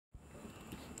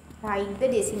Write the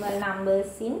decimal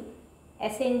numbers in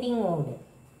ascending order.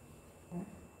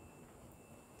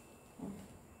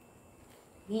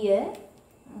 Here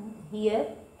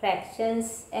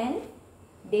fractions and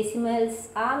decimals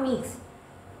are mixed.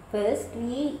 First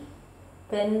we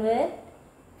convert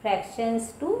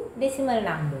fractions to decimal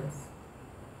numbers.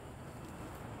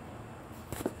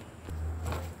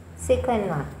 Second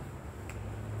one,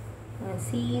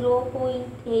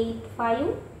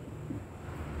 0.85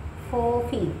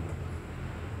 4/5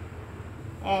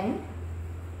 and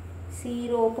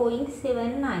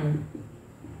 0.79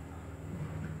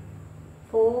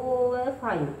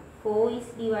 4/5. 4 is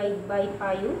divided by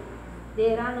 5.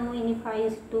 There are no any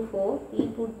 5s to 4. We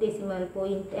put decimal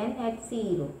point and add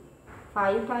 0.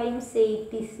 5 times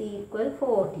 8 is equal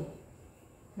 40.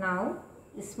 Now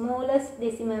the smallest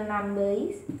decimal number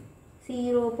is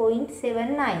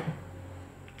 0.79.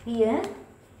 Here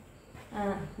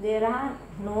there are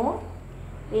no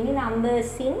any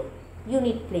numbers in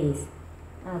unit place.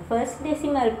 First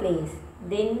decimal place.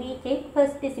 Then we check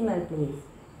first decimal place.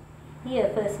 Here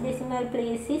first decimal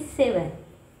place is 7.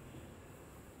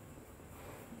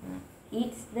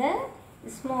 It's the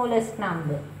smallest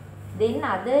number. Then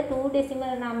other two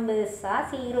decimal numbers are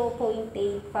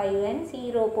 0.85 and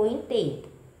 0.8.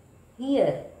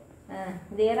 Here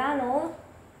there are no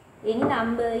any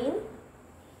number in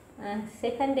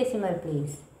second decimal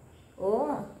place.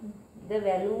 The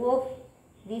value of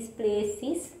this place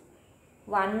is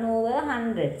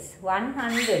 1/100.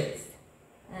 1/100.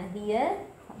 Here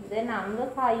the number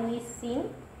 5 is in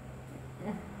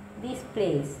this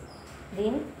place.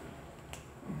 Then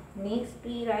next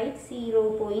we write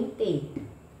 0.8.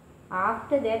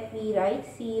 After that we write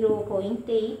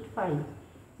 0.85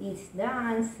 is the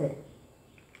answer.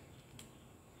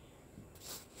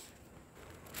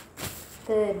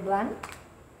 Third one,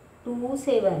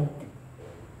 2/7.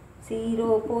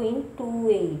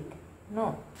 0.28.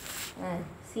 No,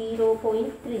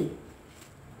 0.3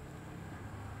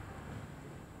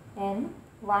 and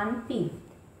 1/5.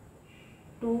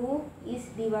 2 is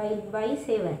divided by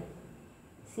 7.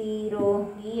 0,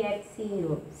 we add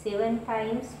 0. 7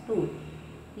 times 2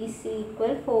 is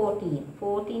equal 14.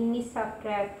 14 is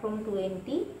subtract from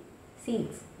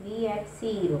 26. We add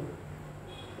 0.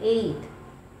 8.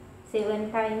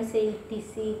 7 times 8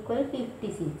 is equal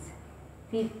 56.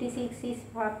 56 is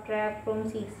subtract from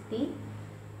 60.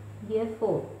 Here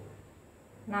 4.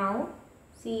 Now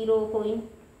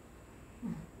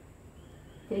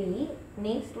 0.3.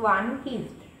 Next 1/5.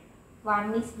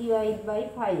 1 is divided by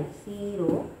 5.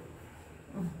 0.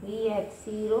 We add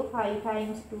 0. 5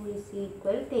 times 2 is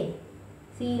equal 10.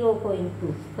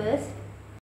 0.2. First